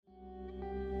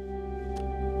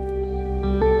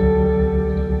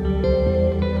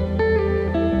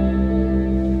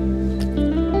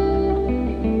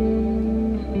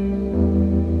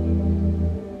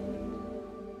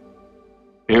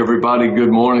everybody.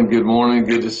 Good morning. Good morning.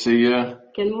 Good to see you.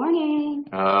 Good morning.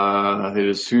 It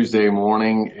is Tuesday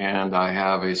morning, and I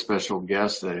have a special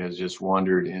guest that has just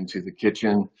wandered into the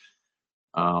kitchen,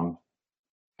 kind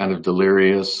of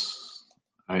delirious.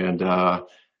 And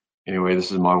anyway, this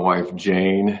is my wife,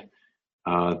 Jane.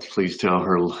 Please tell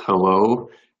her hello.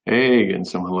 Hey, and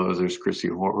some hellos. There's Chrissy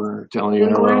Horner telling you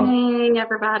Good hello. morning,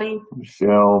 everybody.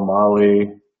 Michelle,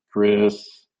 Molly,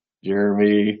 Chris,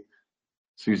 Jeremy,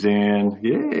 Suzanne.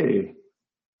 Yay.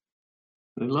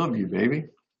 They love you, baby.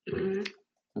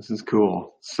 This is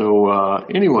cool. So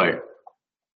anyway,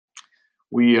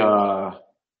 we're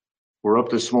up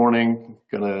this morning,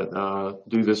 gonna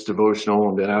do this devotional,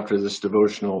 and then after this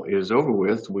devotional is over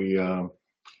with, we are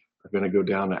gonna go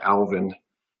down to Alvin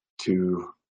to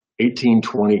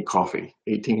 1820 coffee.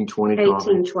 1820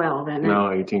 coffee. 1812, isn't it? No,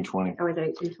 1820. Oh, is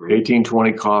it 1820?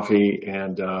 1820 coffee,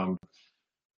 and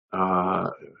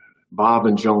Bob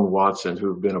and Joan Watson, who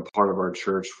have been a part of our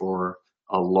church for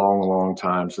a long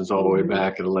time, since all the way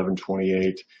back at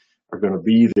 1128, are going to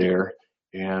be there.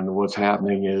 And what's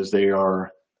happening is they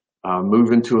are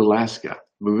moving to Alaska.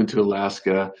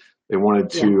 They wanted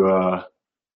to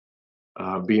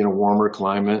be in a warmer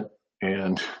climate,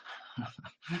 and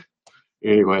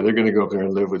anyway, they're going to go up there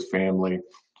and live with family.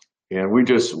 And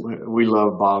we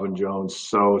love Bob and Joan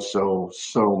so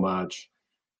much,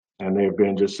 and they've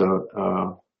been just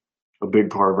a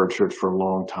big part of our church for a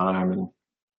long time. And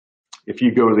if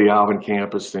you go to the Alvin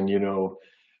campus, then you know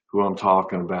who I'm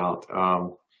talking about.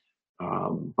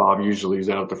 Bob usually is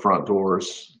out the front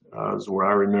doors, is where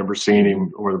I remember seeing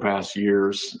him over the past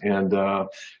years. And or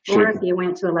if you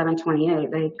went to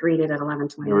 1128, they greeted at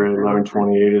 1128. They were at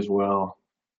 1128 as well.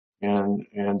 And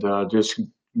just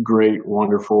great,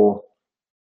 wonderful,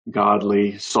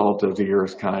 godly, salt of the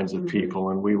earth kinds of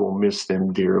people, and we will miss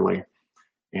them dearly.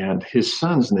 And his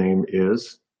son's name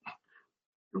is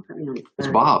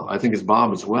Bob. I think it's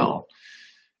Bob as well.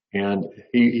 And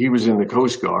he was in the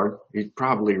Coast Guard. He's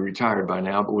probably retired by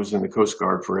now, but was in the Coast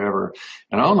Guard forever.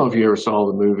 And I don't know if you ever saw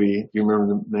the movie. Do you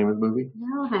remember the name of the movie?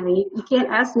 No, honey. You can't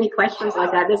ask me questions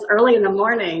like that this early in the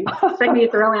morning. Expect me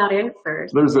to throw out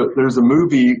answers. There's a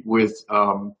movie with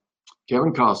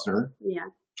Kevin Costner. Yeah.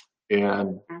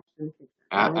 And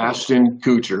Ashton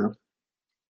Kutcher.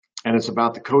 And it's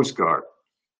about the Coast Guard.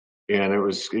 And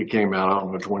it came out, I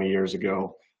don't know, 20 years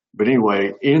ago. But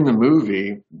anyway, in the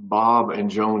movie, Bob and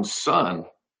Joan's son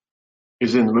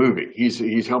is in the movie.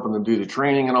 He's helping them do the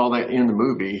training and all that in the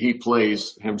movie. He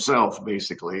plays himself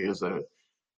basically as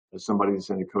somebody that's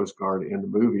in the Coast Guard in the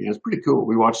movie. And it's pretty cool.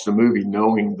 We watched the movie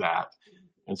knowing that.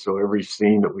 And so every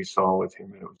scene that we saw with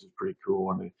him, it was just pretty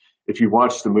cool. And if you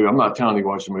watch the movie, I'm not telling you to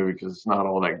watch the movie because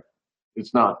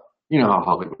it's not, you know how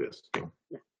Hollywood is. So.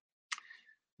 Yeah.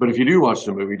 But if you do watch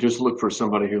the movie, just look for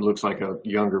somebody who looks like a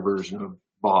younger version of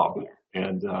Bob,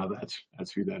 and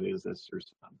that's who that is. That's their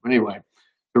son. But anyway,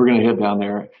 so we're going to head down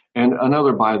there. And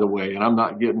another, by the way, and I'm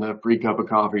not getting a free cup of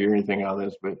coffee or anything out of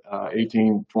this, but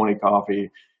 1820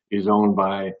 Coffee is owned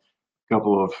by a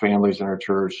couple of families in our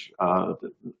church,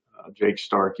 Jake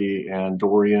Starkey and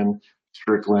Dorian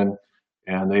Strickland,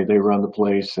 and they run the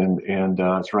place, and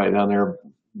it's right down there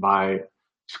by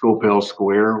Scopell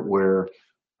Square, where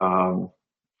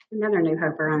another New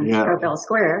Hoper on Scopell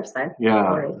Square. So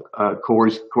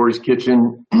Corey's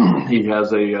Kitchen. He has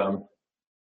the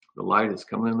light is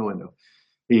coming in the window.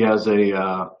 He has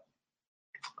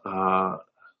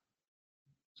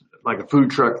like a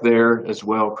food truck there as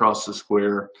well across the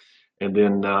square. And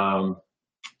then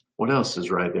what else is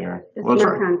right there? The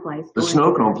snow cone place. The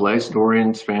snow cone place.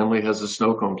 Dorian's family has a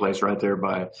snow cone place right there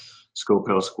by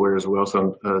Scopell Square as well.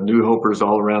 So New Hopers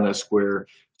all around that square.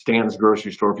 Stan's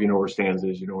grocery store, if you know where Stan's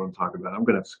is, you know what I'm talking about. I'm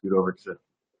going to have to scoot over because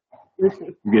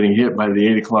I'm getting hit by the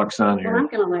 8 o'clock sun here. Well, I'm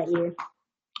going to let you.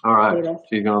 All right. Do this.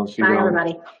 She's going. Bye,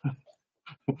 everybody.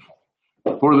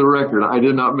 For the record, I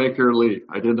did not make her leave.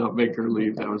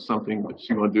 That was something that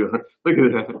she wanted to do. Look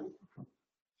at that.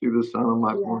 See the sun on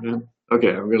my forehead? Okay,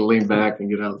 I'm going to lean back and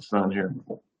get out of the sun here.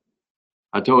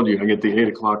 I told you, I get the 8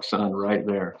 o'clock sun right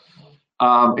there.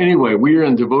 Anyway, we are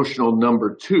in devotional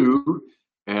number 2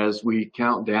 as we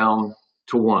count down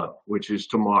to 1, which is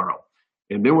tomorrow.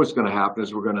 And then what's going to happen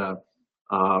is we're going to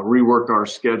rework our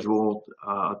schedule,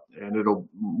 and it'll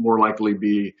more likely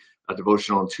be a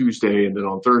devotional on Tuesday and then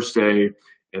on Thursday,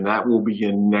 and that will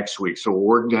begin next week. So we'll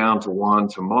work down to 1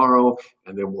 tomorrow,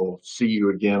 and then we'll see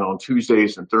you again on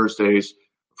Tuesdays and Thursdays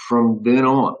from then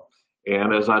on.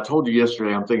 And as I told you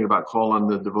yesterday, I'm thinking about calling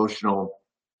the devotional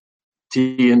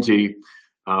TNT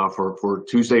for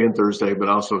Tuesday and Thursday, but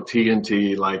also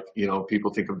TNT, like, you know,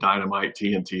 people think of dynamite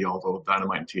TNT, although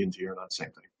dynamite and TNT are not the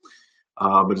same thing.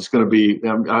 but it's going to be.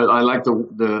 I like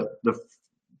the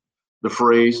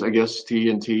phrase, I guess,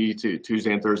 TNT, to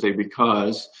Tuesday and Thursday,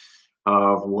 because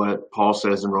of what Paul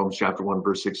says in Romans chapter 1,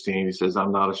 verse 16. He says,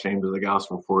 I'm not ashamed of the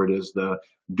gospel, for it is the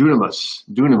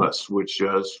dunamis, which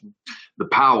is the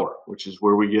power, which is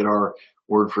where we get our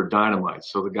word for dynamite.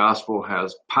 So the gospel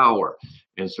has power.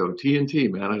 And so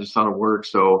TNT, man, I just thought it worked.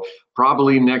 So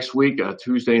probably next week, a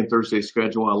Tuesday and Thursday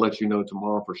schedule. I'll let you know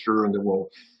tomorrow for sure, and then we'll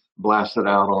blast it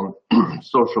out on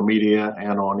social media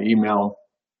and on email.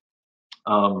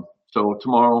 So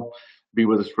tomorrow, be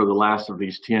with us for the last of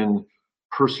these 10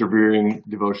 persevering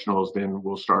devotionals. Then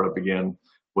we'll start up again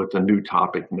with a new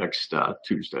topic next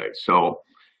Tuesday. So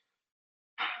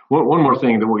one more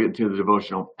thing, then we'll get to the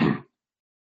devotional.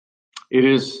 It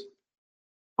is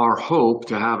our hope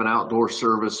to have an outdoor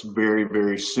service very,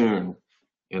 very soon.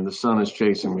 And the sun is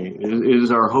chasing me. It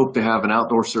is our hope to have an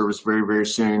outdoor service very, very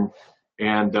soon.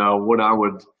 And what I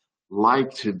would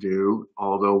like to do,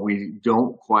 although we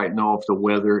don't quite know if the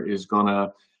weather is going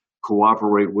to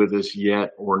cooperate with us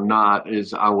yet or not,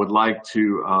 is I would like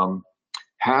to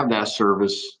have that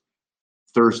service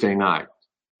Thursday night,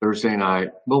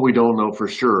 but we don't know for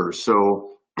sure.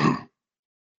 So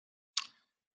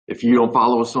if you don't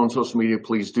follow us on social media,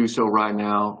 please do so right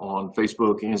now on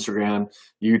Facebook, Instagram,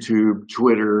 YouTube,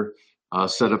 Twitter.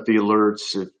 Set up the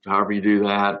alerts, however you do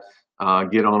that.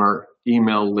 Get on our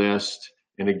email list.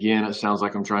 And again, it sounds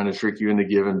like I'm trying to trick you into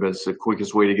giving, but it's the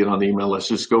quickest way to get on the email list.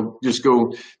 Just go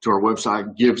to our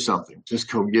website, give something. Just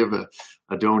go give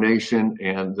a donation,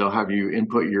 and they'll have you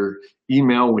input your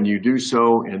email when you do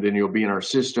so, and then you'll be in our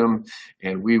system,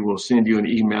 and we will send you an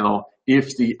email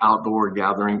if the outdoor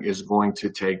gathering is going to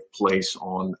take place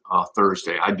on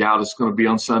Thursday. I doubt it's going to be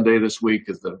on Sunday this week,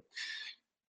 because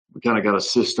we kind of got a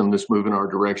system that's moving our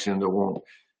direction that won't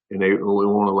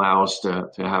allow us to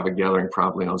have a gathering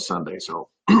probably on Sunday. So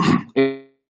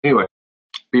anyway,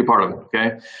 be a part of it,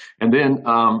 okay? And then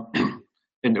and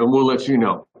we'll let you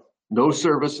know. No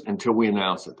service until we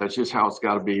announce it. That's just how it's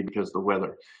got to be because of the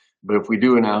weather. But if we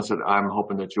do announce it, I'm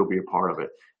hoping that you'll be a part of it.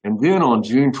 And then on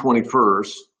June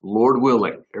 21st, Lord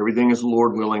willing, everything is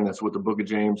Lord willing. That's what the book of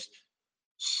James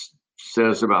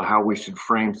says about how we should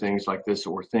frame things like this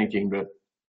that we're thinking. But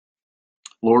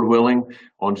Lord willing,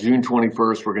 on June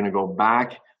 21st, we're going to go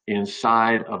back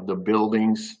inside of the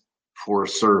buildings for a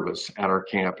service at our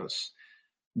campus.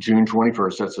 June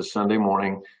 21st, that's a Sunday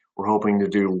morning. We're hoping to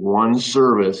do one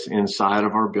service inside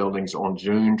of our buildings on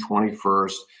June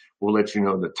 21st. We'll let you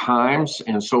know the times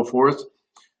and so forth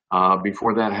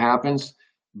before that happens.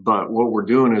 But what we're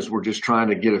doing is we're just trying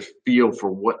to get a feel for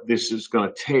what this is going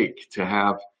to take to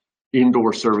have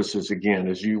indoor services again.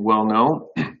 As you well know,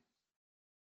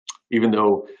 even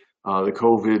though the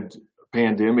COVID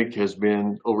pandemic has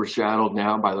been overshadowed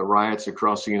now by the riots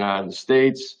across the United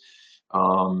States,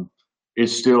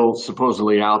 it's still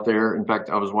supposedly out there. In fact,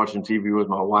 I was watching TV with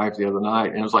my wife the other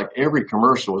night, and it was like every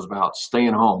commercial was about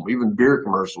staying home. Even beer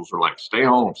commercials were like, stay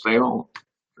home,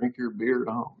 drink your beer at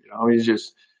home. You know, it's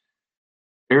just,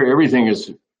 everything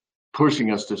is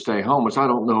pushing us to stay home, which I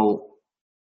don't know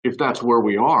if that's where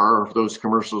we are, or if those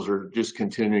commercials are just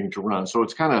continuing to run. So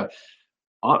it's kind of,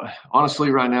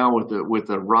 honestly, right now with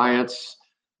the riots,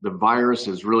 the virus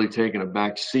has really taken a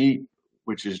back seat,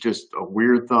 which is just a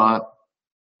weird thought.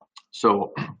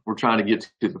 So we're trying to get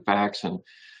to the facts and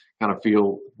kind of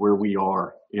feel where we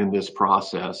are in this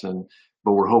process.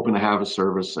 But we're hoping to have a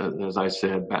service, as I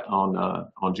said,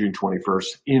 on June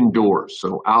 21st, indoors.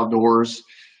 So outdoors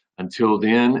until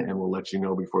then, and we'll let you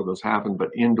know before those happen, but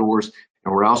indoors.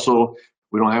 And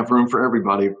we don't have room for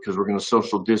everybody because we're going to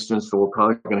social distance. So we're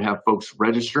probably going to have folks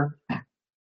register.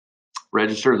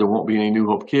 There won't be any New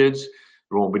Hope kids.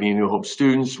 There won't be any New Hope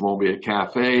students. There won't be a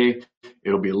cafe.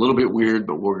 It'll be a little bit weird,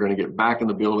 but we're going to get back in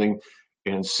the building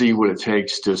and see what it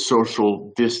takes to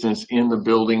social distance in the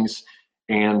buildings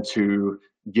and to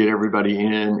get everybody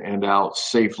in and out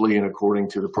safely and according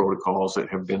to the protocols that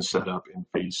have been set up in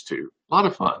phase 2. A lot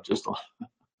of fun, just a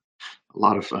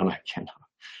lot of fun. I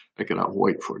cannot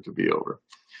wait for it to be over.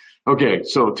 Okay,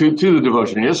 so to the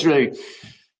devotion. Yesterday,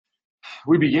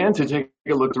 we began to take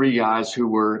a look at 3 guys who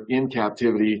were in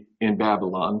captivity in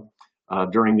Babylon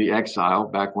during the exile,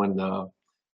 back when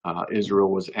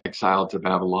Israel was exiled to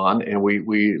Babylon. And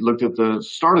we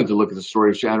started to look at the story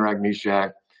of Shadrach,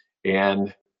 Meshach,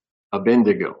 and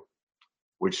Abednego,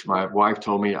 which my wife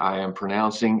told me I am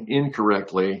pronouncing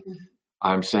incorrectly.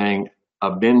 I'm saying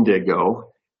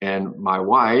Abednego, and my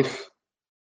wife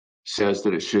says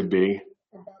that it should be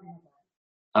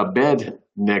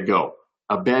Abednego.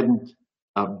 Abednego.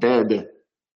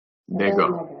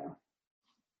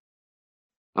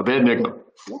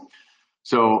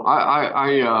 So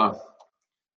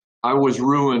I was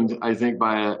ruined, I think,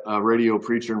 by a radio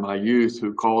preacher in my youth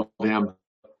who called him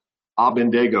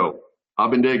Abednego.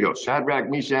 Abednego, Shadrach,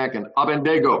 Meshach, and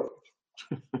Abednego.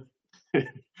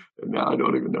 Now I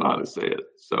don't even know how to say it.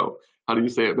 So how do you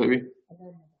say it, baby?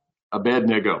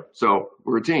 Abednego. So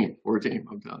we're a team. We're a team,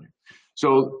 I'm telling you.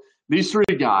 So these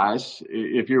three guys,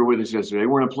 if you were with us yesterday,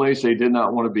 were in a place they did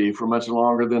not want to be for much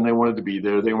longer than they wanted to be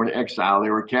there. They were in exile. They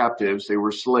were captives. They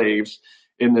were slaves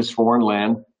in this foreign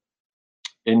land.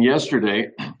 And yesterday,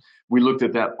 we looked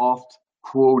at that oft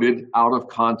quoted out of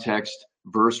context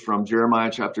verse from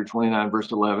Jeremiah chapter 29,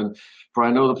 verse 11. For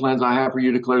I know the plans I have for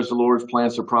you, declares the Lord,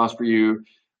 plans to prosper you,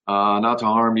 not to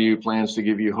harm you, plans to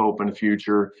give you hope in the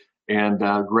future. And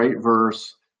great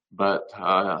verse, but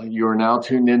you are now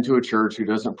tuned into a church who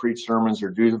doesn't preach sermons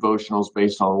or do devotionals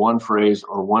based on one phrase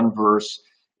or one verse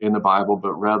in the Bible,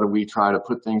 but rather we try to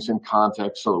put things in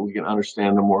context so that we can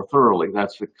understand them more thoroughly.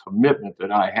 That's the commitment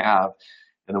that I have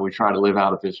and that we try to live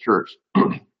out at this church.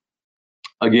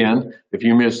 Again, if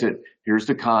you missed it, here's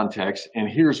the context, and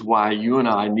here's why you and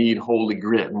I need holy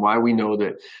grit, and why we know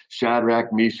that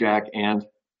Shadrach, Meshach, and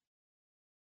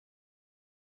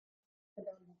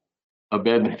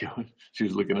Abednego, she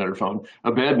was looking at her phone,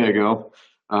 Abednego,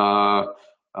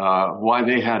 why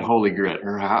they had holy grit,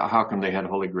 or how come they had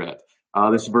holy grit.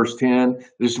 This is verse 10.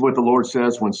 This is what the Lord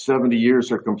says, when 70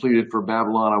 years are completed for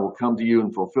Babylon, I will come to you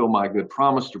and fulfill my good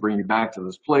promise to bring you back to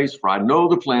this place. For I know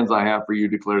the plans I have for you,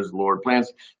 declares the Lord. Plans.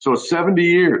 So 70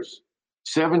 years,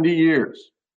 70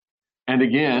 years. And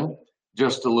again,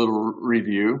 just a little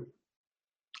review.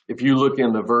 If you look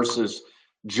in the verses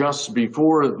just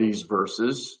before these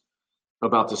verses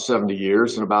about the 70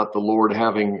 years and about the Lord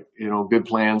having, good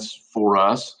plans for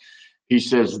us, he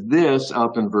says this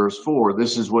up in verse 4,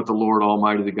 this is what the Lord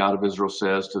Almighty, the God of Israel,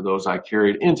 says to those I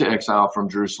carried into exile from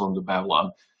Jerusalem to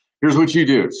Babylon. Here's what you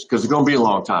do, because it's going to be a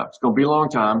long time. It's going to be a long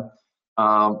time.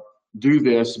 Do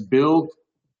this, build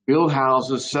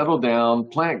houses, settle down,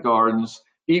 plant gardens,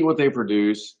 eat what they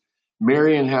produce,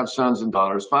 marry and have sons and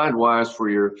daughters, find wives for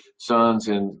your sons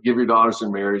and give your daughters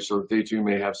in marriage so that they too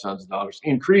may have sons and daughters.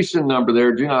 Increase in number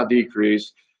there, do not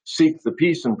decrease. Seek the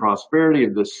peace and prosperity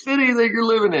of the city that you're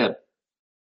living in.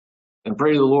 And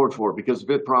pray to the Lord for it, because if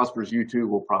it prospers, you too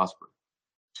will prosper.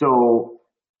 So,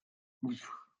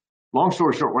 long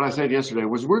story short, what I said yesterday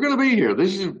was we're going to be here.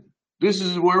 This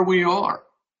is where we are.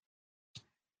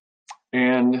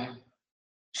 And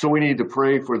so we need to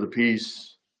pray for the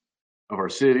peace of our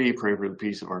city, pray for the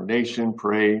peace of our nation,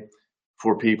 pray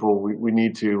for people. We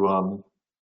need to,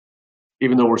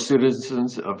 even though we're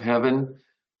citizens of heaven,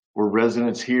 we're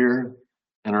residents here.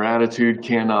 And our attitude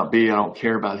cannot be, I don't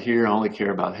care about here, I only care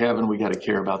about heaven. We got to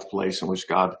care about the place in which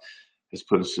God has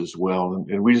put us as well.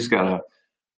 And we just got to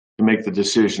make the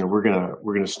decision. We're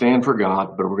gonna stand for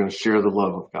God, but we're going to share the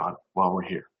love of God while we're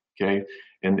here. Okay.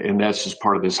 And that's just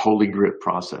part of this holy grit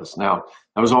process. Now,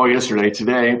 that was all yesterday.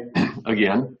 Today,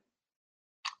 again,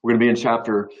 we're going to be in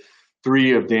chapter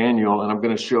 3 of Daniel, and I'm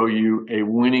going to show you a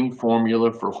winning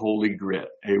formula for holy grit.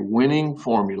 A winning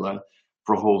formula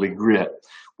for holy grit.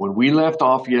 When we left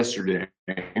off yesterday,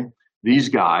 these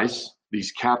guys,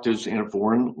 these captives in a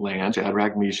foreign land,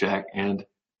 Shadrach, Meshach, and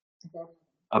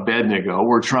Abednego,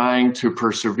 were trying to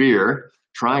persevere,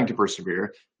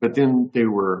 but then they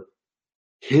were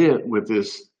hit with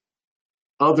this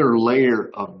other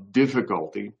layer of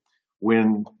difficulty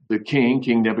when the King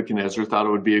Nebuchadnezzar, thought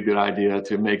it would be a good idea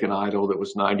to make an idol that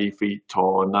was 90 feet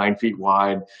tall and 9 feet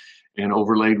wide and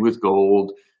overlaid with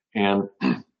gold. And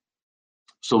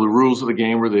so the rules of the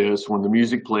game were this: when the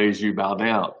music plays, you bow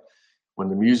down. When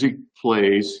the music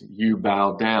plays, you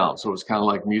bow down. So it's kind of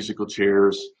like musical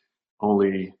chairs,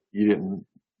 only you didn't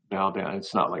bow down.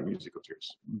 It's not like musical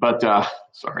chairs. But,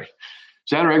 sorry.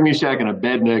 Shadrach, Meshach, and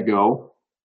Abednego.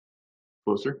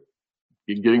 Closer.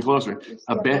 He's getting closer.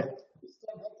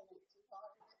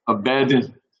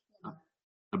 Abednego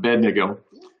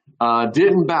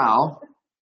didn't bow,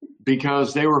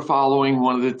 because they were following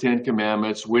one of the 10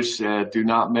 commandments, which said, do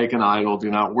not make an idol, do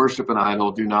not worship an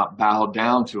idol, do not bow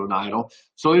down to an idol.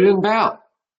 So they didn't bow.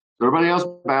 Everybody else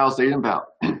bows, they didn't bow.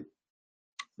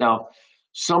 Now,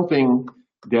 something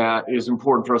that is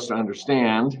important for us to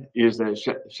understand is that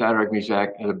Shadrach, Meshach,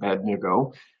 and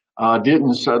Abednego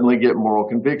didn't suddenly get moral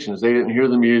convictions. They didn't hear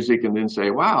the music and then say,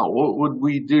 wow, what would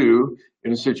we do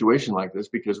in a situation like this?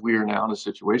 Because we are now in a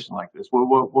situation like this.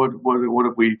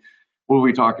 What have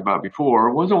we talked about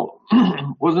before?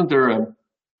 Wasn't there a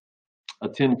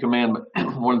 10 commandment,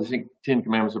 one of the 10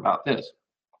 commandments about this?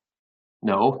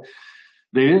 No,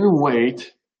 they didn't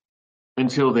wait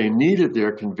until they needed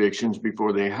their convictions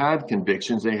before they had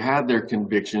convictions. They had their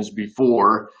convictions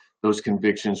before those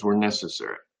convictions were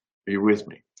necessary. Are you with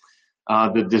me?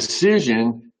 the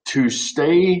decision to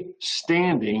stay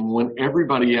standing when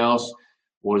everybody else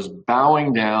was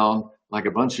bowing down like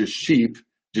a bunch of sheep,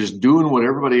 just doing what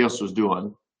everybody else was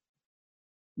doing.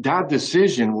 That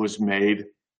decision was made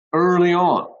early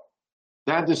on.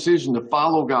 That decision to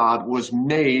follow God was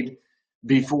made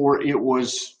before it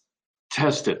was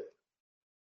tested.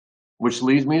 Which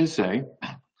leads me to say,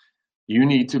 you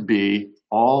need to be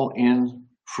all in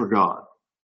for God.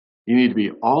 You need to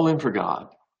be all in for God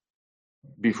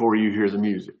before you hear the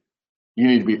music. You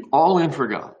need to be all in for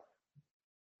God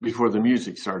before the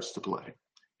music starts to play.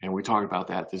 And we talked about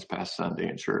that this past Sunday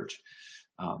in church.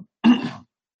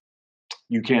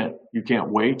 You can't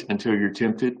wait until you're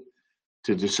tempted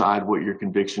to decide what your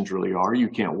convictions really are. You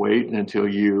can't wait until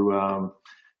you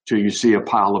see a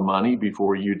pile of money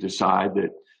before you decide that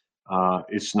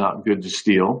it's not good to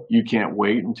steal. You can't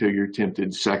wait until you're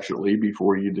tempted sexually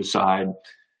before you decide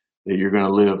that you're going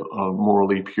to live a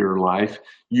morally pure life.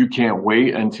 You can't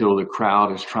wait until the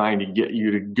crowd is trying to get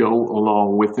you to go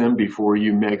along with them before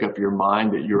you make up your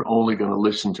mind that you're only going to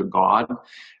listen to God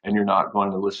and you're not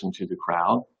going to listen to the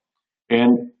crowd.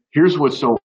 And here's what's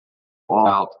so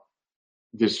about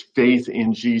this faith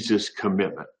in Jesus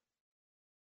commitment.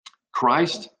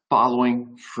 Christ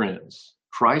following friends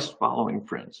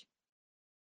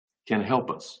can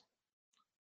help us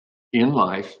in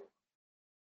life,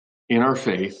 in our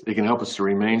faith. They can help us to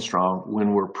remain strong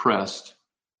when we're pressed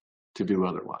to do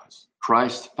otherwise.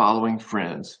 Christ following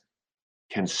friends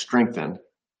can strengthen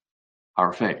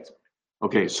our faith.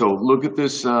 Okay, so look at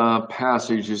this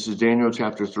passage. This is Daniel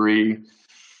chapter 3.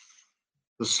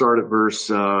 Let's start at verse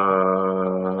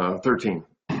 13.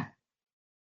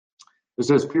 It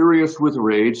says, furious with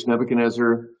rage,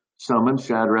 Nebuchadnezzar summoned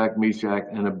Shadrach, Meshach,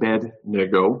 and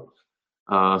Abednego.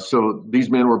 So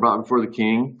these men were brought before the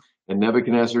king, and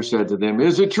Nebuchadnezzar said to them,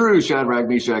 is it true, Shadrach,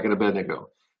 Meshach, and Abednego,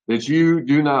 that you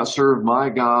do not serve my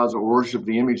gods or worship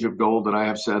the image of gold that I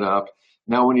have set up?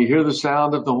 Now, when you hear the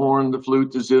sound of the horn, the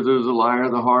flute, the zither, the lyre,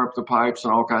 the harp, the pipes,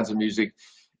 and all kinds of music,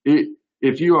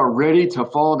 if you are ready to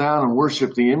fall down and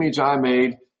worship the image I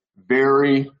made,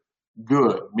 very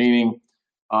good. Meaning,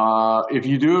 if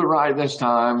you do it right this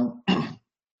time,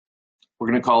 we're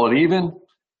going to call it even,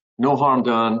 no harm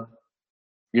done.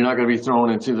 You're not going to be thrown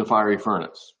into the fiery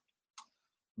furnace.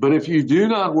 But if you do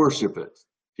not worship it,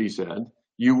 he said,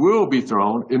 you will be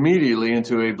thrown immediately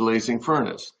into a blazing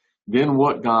furnace. Then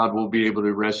what God will be able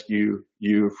to rescue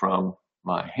you from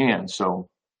my hand? So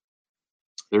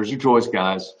there's your choice,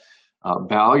 guys.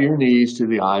 Bow your knees to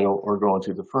the idol or go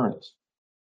into the furnace.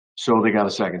 So they got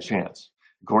a second chance.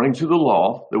 According to the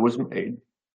law that was made,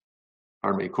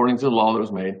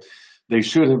 they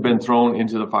should have been thrown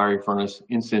into the fiery furnace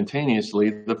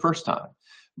instantaneously the first time.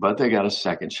 But they got a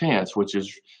second chance, which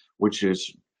is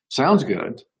sounds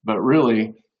good, but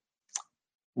really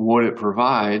what it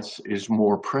provides is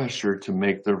more pressure to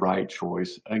make the right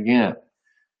choice again.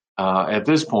 At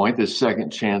this point, this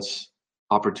second chance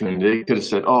opportunity could have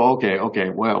said, oh, okay,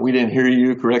 well, we didn't hear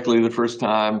you correctly the first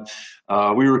time.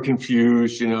 We were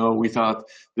confused, we thought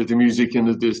that the music in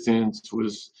the distance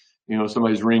was,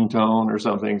 somebody's ringtone or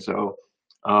something. So,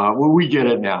 well, we get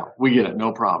it now. We get it,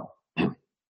 no problem.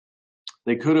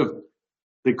 They could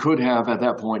have at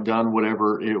that point done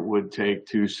whatever it would take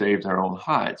to save their own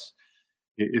hides.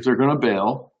 If they're going to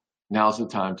bail, now's the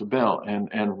time to bail.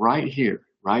 And right here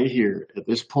at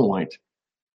this point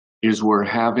is where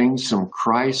having some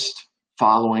Christ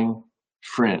following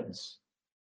friends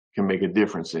can make a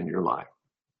difference in your life.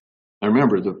 Now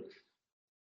remember,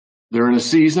 they're in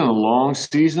a long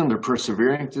season. They're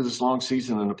persevering through this long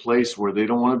season in a place where they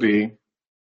don't want to be.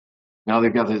 Now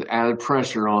they've got this added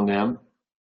pressure on them,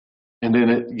 and then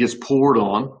it gets poured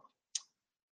on.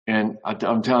 And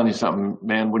I'm telling you something,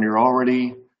 man, when you're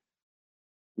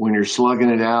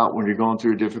slugging it out, when you're going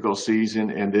through a difficult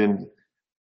season, and then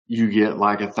you get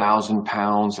like 1,000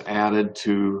 pounds added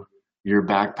to your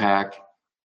backpack,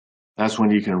 that's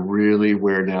when you can really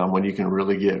wear down, when you can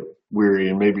really get weary.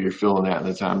 And maybe you're feeling that in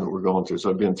the time that we're going through.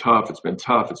 So it's been tough.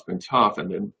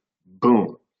 And then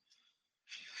boom,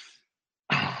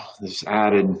 this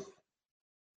added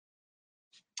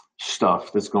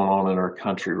stuff that's going on in our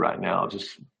country right now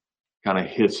just kind of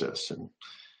hits us and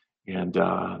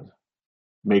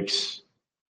makes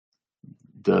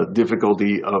the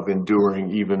difficulty of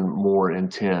enduring even more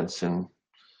intense. And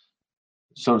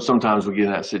sometimes we get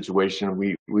in that situation,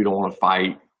 we don't want to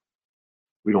fight.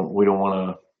 We don't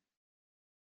want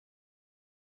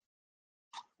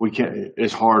to,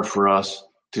 it's hard for us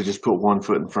to just put one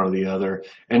foot in front of the other.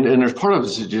 And there's part of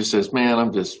us that just says, man,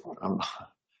 I'm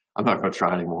not going to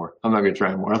try anymore.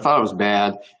 I thought it was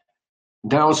bad.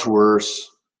 Now it's worse.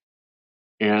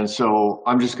 And so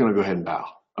I'm just going to go ahead and bow.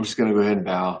 I'm just going to go ahead and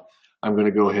bow. I'm going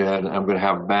to go ahead and I'm going to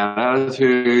have a bad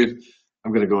attitude.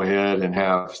 I'm going to go ahead and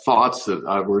have thoughts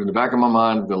that were in the back of my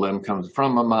mind. I'm going to let them come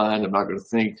from my mind. I'm not going to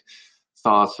think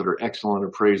thoughts that are excellent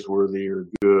or praiseworthy or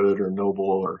good or noble,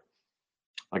 or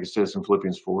like it says in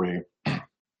Philippians 4:8. I'm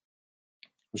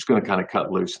just going to kind of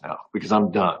cut loose now because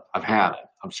I'm done. I've had it.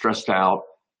 I'm stressed out.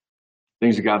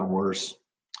 Things have gotten worse.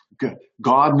 Good.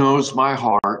 God knows my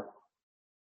heart,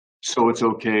 so it's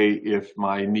okay if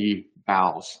my knee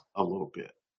bows a little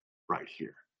bit right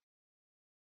here.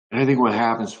 And I think what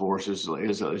happens for us is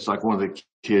it's like one of the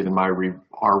kids in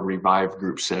our Revive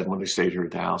group said when they stayed here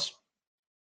at the house.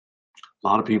 A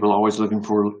lot of people are always looking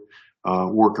for a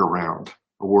workaround,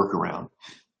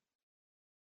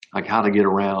 like how to get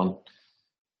around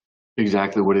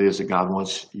exactly what it is that God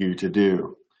wants you to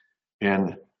do.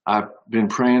 And I've been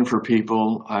praying for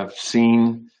people. I've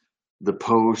seen the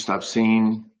post. I've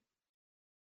seen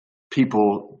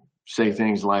people say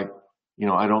things like,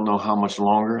 I don't know how much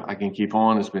longer I can keep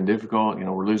on. It's been difficult.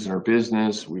 We're losing our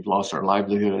business. We've lost our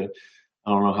livelihood. I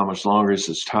don't know how much longer. This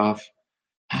is tough.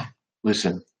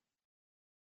 Listen,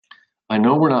 I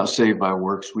know we're not saved by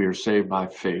works. We are saved by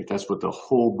faith. That's what the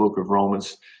whole book of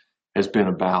Romans has been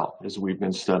about as we've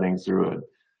been studying through it.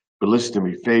 But listen to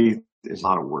me, faith is a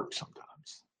lot of work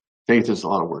sometimes. Faith is a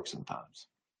lot of work sometimes.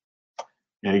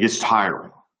 And it gets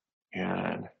tiring.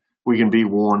 And we can be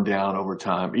worn down over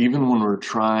time, even when we're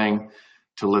trying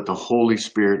to let the Holy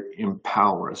Spirit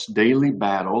empower us. Daily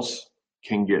battles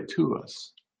can get to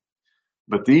us.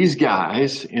 But these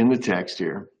guys in the text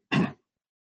here,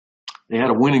 they had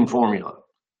a winning formula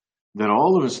that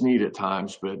all of us need at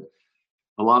times, but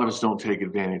a lot of us don't take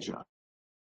advantage of.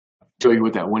 I'll tell you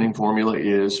what that winning formula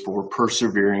is for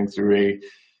persevering through a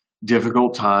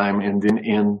difficult time, and then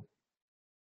in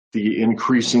the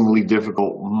increasingly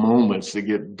difficult moments that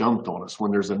get dumped on us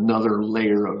when there's another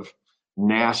layer of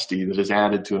nasty that is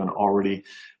added to an already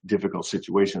difficult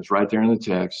situation. It's right there in the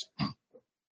text.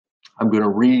 I'm going to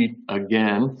read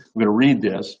again. I'm going to read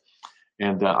this,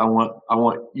 and I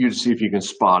want you to see if you can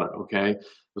spot it. Okay,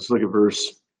 let's look at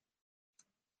verse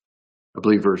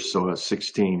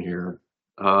 16 here.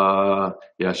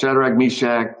 Shadrach,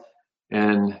 Meshach,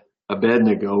 and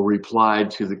Abednego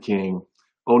replied to the king,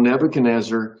 "O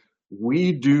Nebuchadnezzar,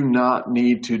 we do not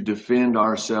need to defend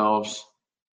ourselves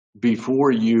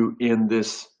before you in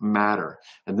this matter."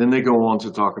 And then they go on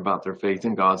to talk about their faith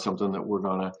in God, something that we're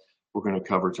gonna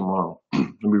cover tomorrow.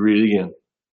 Let me read it again.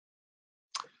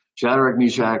 Shadrach,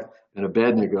 Meshach, and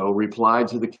Abednego replied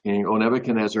to the king, "O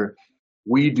Nebuchadnezzar,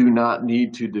 we do not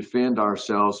need to defend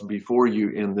ourselves before you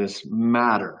in this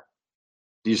matter."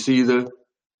 Do you see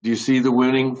the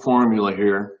winning formula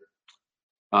here?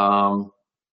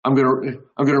 I'm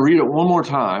gonna read it one more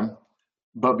time,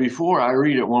 but before I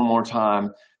read it one more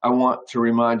time, I want to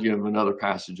remind you of another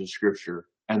passage of scripture,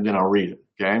 and then I'll read it.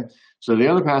 Okay? So the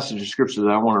other passage of scripture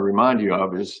that I want to remind you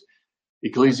of is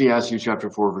Ecclesiastes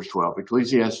chapter 4, verse 12.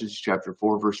 Ecclesiastes chapter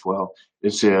 4, verse 12.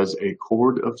 It says, "A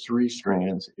cord of 3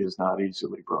 strands is not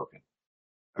easily broken."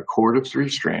 A cord of 3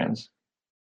 strands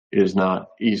is not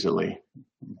easily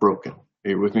broken. Are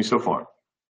you with me so far?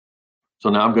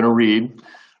 So now I'm going to read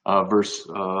verse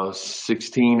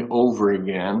 16 over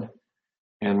again,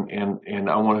 and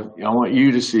I want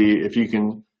you to see if you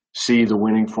can see the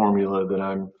winning formula that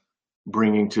I'm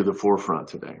bringing to the forefront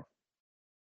today.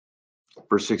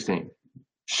 Verse 16.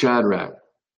 Shadrach,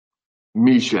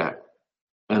 Meshach,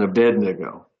 and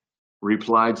Abednego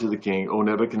replied to the king, "O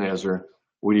Nebuchadnezzar,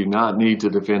 we do not need to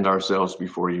defend ourselves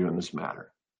before you in this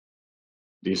matter."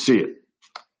 Do you see it?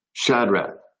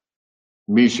 Shadrach,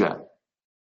 Meshach,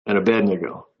 and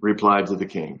Abednego replied to the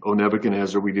king, "O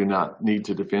Nebuchadnezzar, we do not need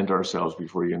to defend ourselves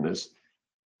before you in this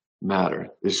matter."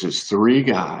 This is three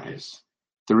guys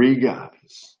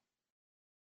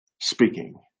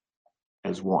speaking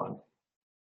as one.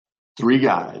 3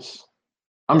 guys.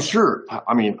 I'm sure,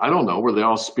 I don't know, were they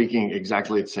all speaking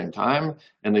exactly at the same time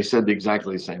and they said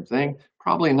exactly the same thing?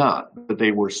 Probably not, but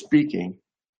they were speaking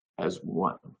as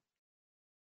one.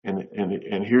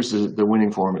 And here's the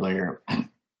winning formula here.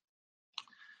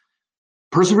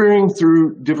 Persevering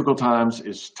through difficult times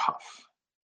is tough,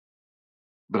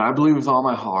 but I believe with all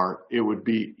my heart it would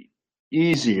be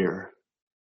easier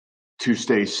to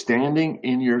stay standing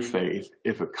in your faith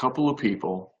if a couple of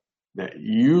people that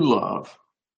you love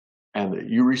and that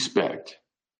you respect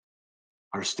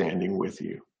are standing with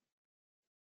you.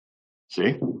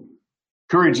 See?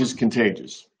 Courage is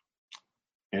contagious.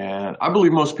 And I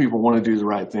believe most people want to do the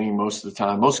right thing most of the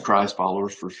time. Most Christ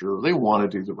followers, for sure, they want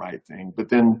to do the right thing. But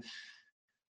then,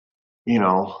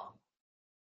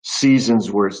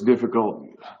 seasons where it's difficult,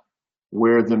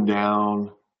 wear them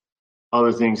down,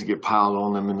 other things get piled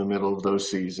on them in the middle of those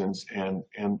seasons. And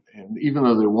even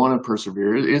though they want to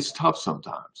persevere, it's tough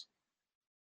sometimes.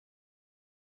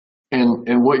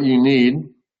 And what you need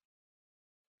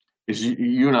is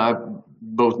you and I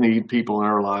both need people in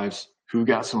our lives who've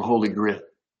got some holy grit,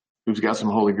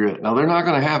 Now, they're not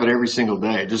going to have it every single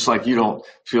day, just like you don't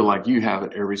feel like you have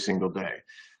it every single day.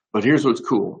 But here's what's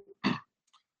cool.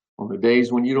 On the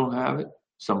days when you don't have it,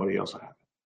 somebody else will have it.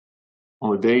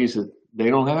 On the days that they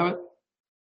don't have it,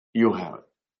 you'll have it.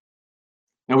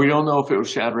 Now, we don't know if it was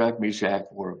Shadrach, Meshach,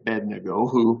 or Abednego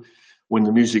who, when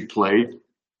the music played,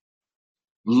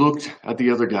 looked at the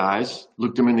other guys,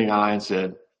 looked them in the eye and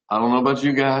said, I don't know about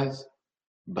you guys,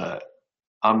 but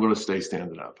I'm going to stay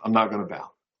standing up. I'm not going to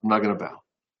bow. I'm not going to bow.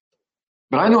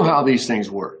 But I know how these things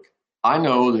work. I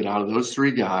know that out of those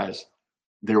three guys,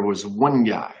 there was one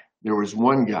guy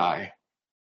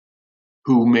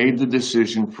who made the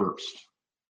decision first.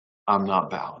 I'm not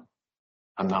bowing.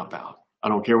 I'm not bowing. I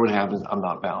don't care what happens. I'm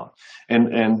not bowing.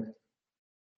 And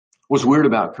what's weird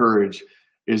about courage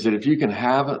is that if you can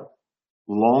have it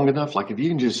long enough, like if you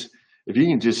can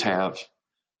just have,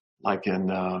 like in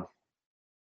the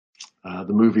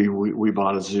movie we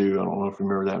bought a zoo. I don't know if you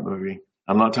remember that movie.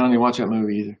 I'm not telling you to watch that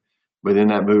movie either. But in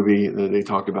that movie, they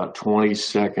talked about 20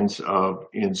 seconds of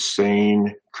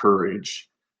insane courage.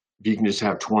 If you can just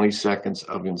have 20 seconds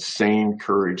of insane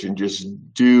courage and just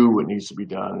do what needs to be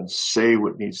done and say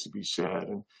what needs to be said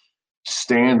and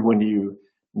stand when you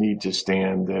need to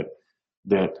stand,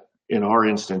 that in our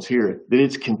instance here, that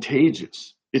it's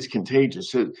contagious. It's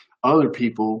contagious. Other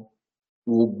people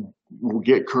will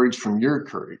get courage from your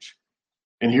courage.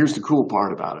 And here's the cool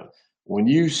part about it. When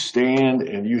you stand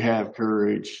and you have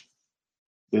courage,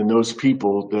 then those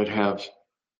people that have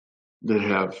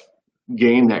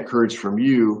gained that courage from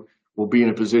you will be in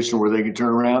a position where they can turn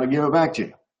around and give it back to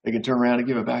you. They can turn around and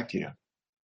give it back to you.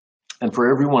 And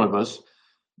for every one of us,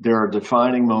 there are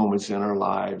defining moments in our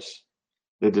lives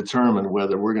that determine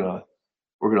whether we're gonna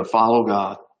follow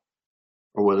God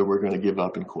or whether we're gonna give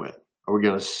up and quit. Are we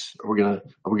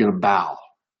gonna bow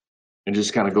and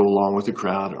just kind of go along with the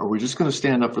crowd? Or are we just gonna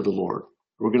stand up for the Lord?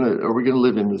 Are we gonna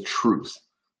live in the truth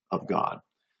of God?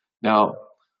 Now,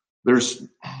 there's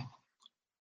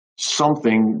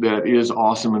something that is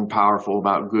awesome and powerful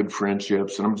about good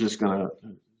friendships, and I'm just going to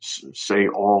say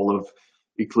all of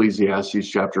Ecclesiastes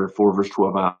chapter 4, verse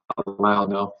 12 out loud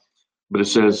now. But it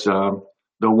says, though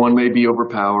one may be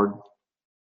overpowered,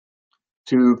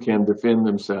 two can defend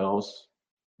themselves.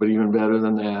 But even better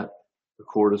than that, a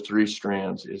cord of three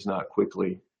strands is not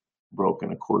quickly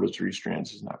broken. A cord of three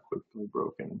strands is not quickly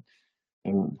broken.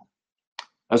 And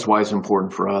that's why it's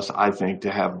important for us, I think,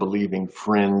 to have believing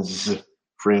friends,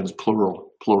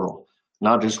 plural,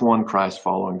 not just one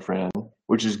Christ-following friend,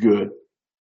 which is good,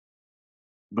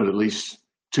 but at least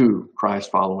two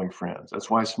Christ-following friends. That's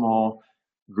why small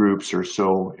groups are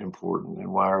so important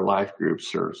and why our life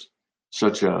groups are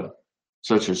such a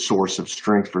source of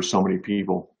strength for so many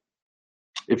people.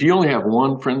 If you only have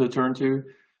one friend to turn to,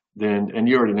 then, and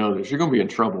you already know this, you're going to be in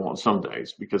trouble on some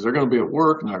days because they're going to be at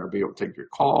work, not going to be able to take your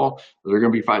call, or they're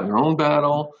going to be fighting their own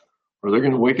battle, or they're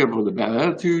going to wake up with a bad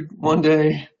attitude one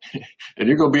day, and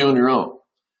you're going to be on your own.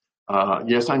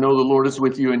 Yes, I know the Lord is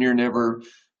with you, and you're never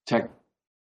technically,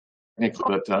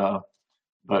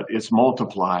 but it's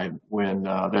multiplied when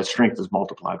that strength is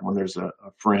multiplied when there's a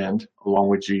friend along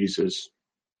with Jesus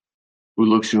who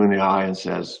looks you in the eye and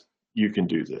says, "You can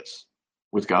do this.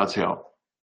 With God's help,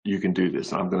 you can do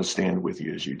this. I'm going to stand with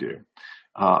you as you do."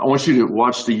 I want you to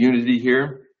watch the unity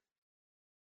here.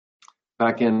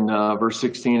 Back in verse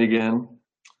 16 again.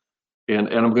 And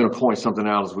I'm going to point something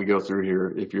out as we go through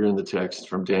here. If you're in the text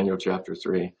from Daniel chapter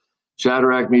 3.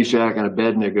 Shadrach, Meshach, and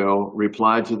Abednego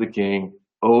replied to the king,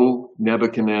 "O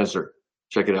Nebuchadnezzar,"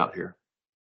 check it out here.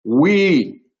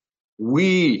 We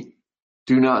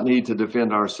do not need to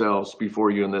defend ourselves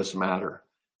before you in this matter.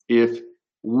 If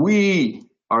we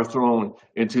are thrown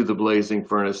into the blazing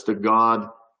furnace, the God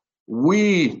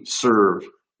we serve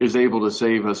is able to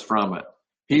save us from it.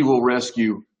 He will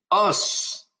rescue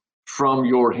us from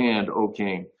your hand, O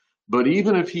king. But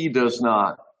even if he does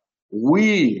not,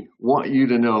 we want you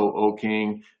to know, O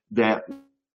king, that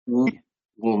we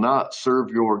will not serve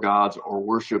your gods or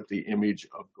worship the image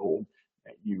of gold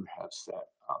that you have set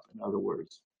up. In other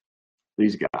words,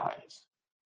 these guys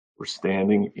were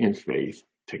standing in faith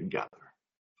together.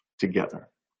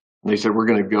 And they said, we're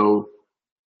going to go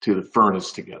to the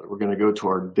furnace together. We're going to go to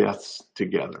our deaths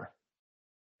together.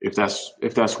 If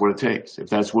that's what it takes, if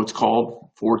that's what's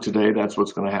called for today, that's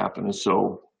what's going to happen. And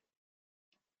so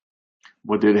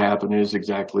what did happen is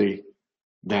exactly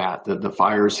that the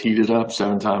fire is heated up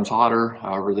 7 times hotter,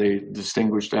 however they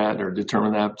distinguish that or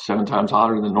determine that, 7 times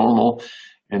hotter than normal.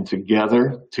 And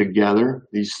together,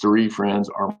 these 3 friends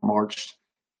are marched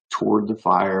toward the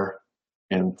fire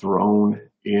and thrown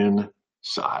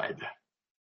inside.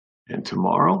 And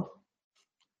tomorrow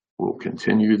we'll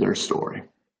continue their story.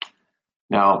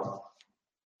 Now,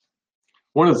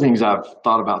 one of the things I've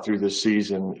thought about through this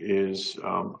season is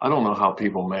I don't know how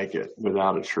people make it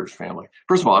without a church family.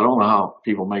 First of all, I don't know how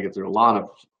people make it through a lot of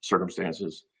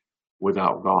circumstances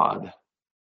without God,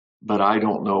 but I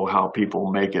don't know how people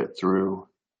make it through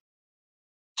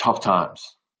tough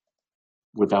times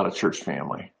without a church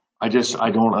family. I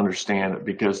don't understand it,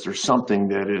 because there's something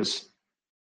that is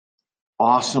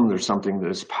awesome. There's something that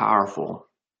is powerful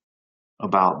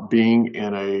about being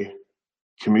in a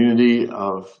community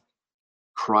of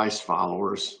Christ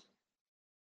followers,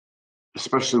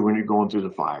 especially when you're going through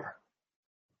the fire.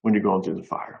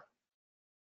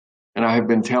 And I have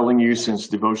been telling you since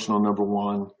devotional number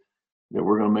 1 that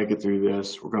we're going to make it through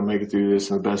this. We're going to make it through this.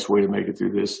 And the best way to make it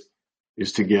through this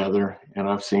is together. And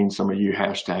I've seen some of you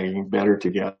hashtagging better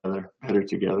together. I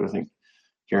think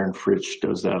Karen Fritsch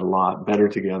does that a lot, better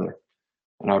together.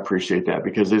 And I appreciate that,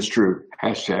 because it's true.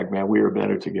 Hashtag, man, we are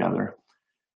better together.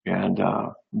 And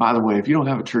by the way, if you don't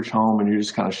have a church home and you're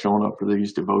just kind of showing up for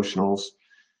these devotionals,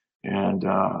 and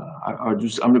I'm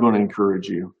going to encourage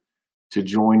you to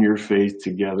join your faith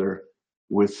together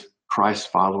with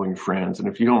Christ following friends. And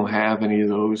if you don't have any of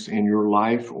those in your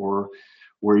life or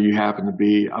where you happen to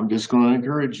be, I'm just going to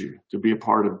encourage you to be a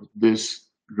part of this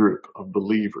group of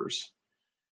believers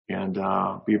and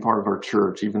be a part of our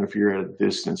church. Even if you're at a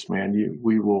distance, man,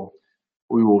 we will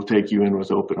take you in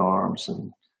with open arms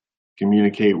and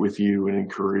communicate with you and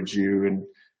encourage you.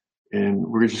 And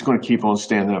we're just going to keep on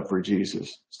standing up for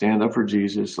Jesus. Stand up for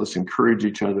Jesus. Let's encourage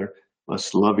each other.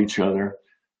 Let's love each other.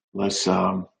 Let's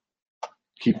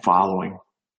keep following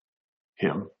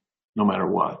him, no matter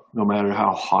what, no matter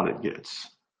how hot it gets,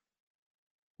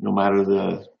 no matter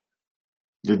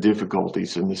the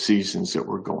difficulties and the seasons that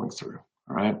we're going through.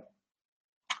 All right.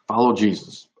 Follow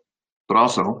Jesus, but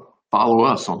also follow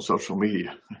us on social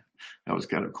media. That was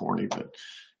kind of corny, but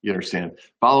you understand.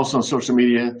 Follow us on social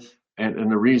media.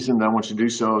 And the reason that I want you to do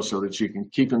so is so that you can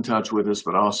keep in touch with us,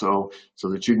 but also so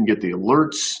that you can get the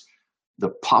alerts, the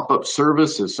pop-up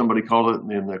service, as somebody called it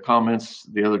in the comments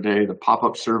the other day. The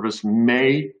pop-up service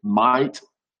might,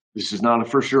 this is not a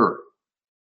for sure.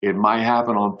 It might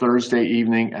happen on Thursday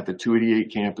evening at the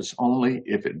 288 campus only.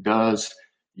 If it does,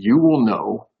 you will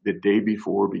know the day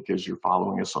before, because you're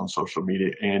following us on social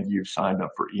media and you've signed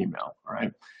up for email. All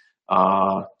right.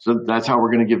 So that's how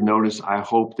we're going to give notice. I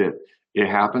hope that it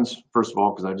happens, first of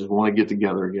all, because I just want to get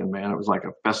together again, man. It was like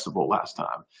a festival last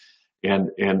time. And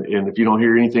if you don't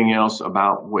hear anything else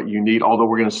about what you need, although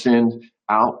we're going to send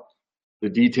out the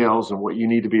details and what you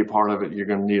need to be a part of it, you're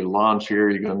going to need a lawn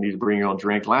chair. You're going to need to bring your own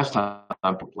drink. Last time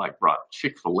I brought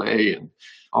Chick-fil-A and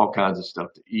all kinds of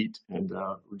stuff to eat. And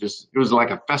it was like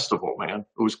a festival, man.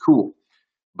 It was cool.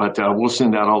 But we'll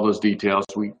send out all those details.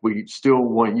 We still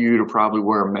want you to probably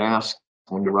wear a mask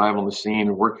when you arrive on the scene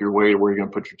and work your way to where you're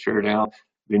going to put your chair down.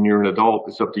 Then you're an adult.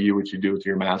 It's up to you what you do with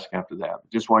your mask after that.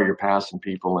 Just while you're passing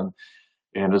people.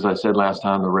 And as I said last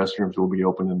time, the restrooms will be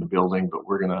open in the building, but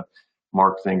we're going to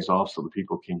mark things off so that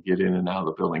people can get in and out of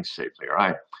the building safely. All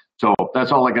right. So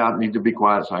that's all I got. Need to be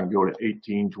quiet so I can go to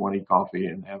 1820 Coffee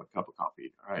and have a cup of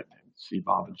coffee. All right. And see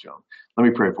Bob and Joan. Let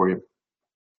me pray for you.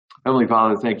 Heavenly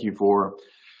Father, thank you for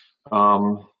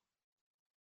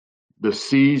the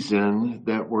season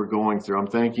that we're going through. I'm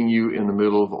thanking you in the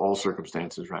middle of all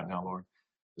circumstances right now, Lord.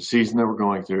 The season that we're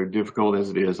going through, difficult as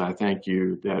it is, I thank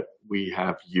you that we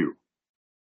have you.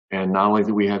 And not only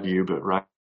that we have you, but right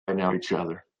now each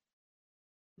other.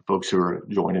 The folks who are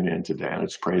joining in today, and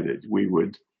let's pray that we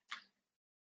would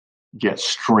get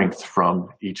strength from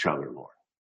each other, Lord.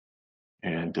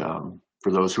 And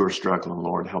for those who are struggling,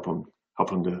 Lord, help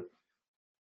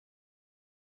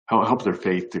their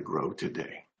faith to grow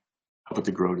today. Help it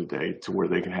to grow today to where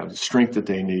they can have the strength that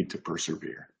they need to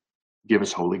persevere. Give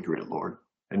us holy grit, Lord,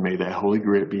 and may that holy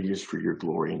grit be used for your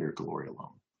glory and your glory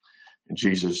alone. In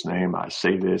Jesus' name, I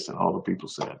say this, and all the people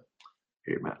said,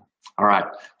 amen. All right,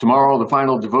 tomorrow, the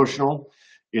final devotional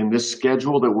in this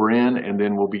schedule that we're in, and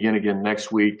then we'll begin again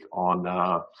next week on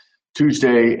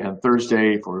Tuesday and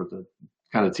Thursday for the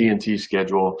kind of TNT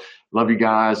schedule. Love you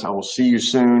guys. I will see you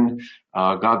soon.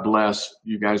 God bless.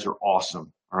 You guys are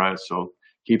awesome. All right, so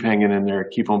keep hanging in there.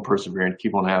 Keep on persevering.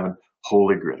 Keep on having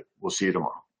holy grit. We'll see you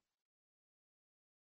tomorrow.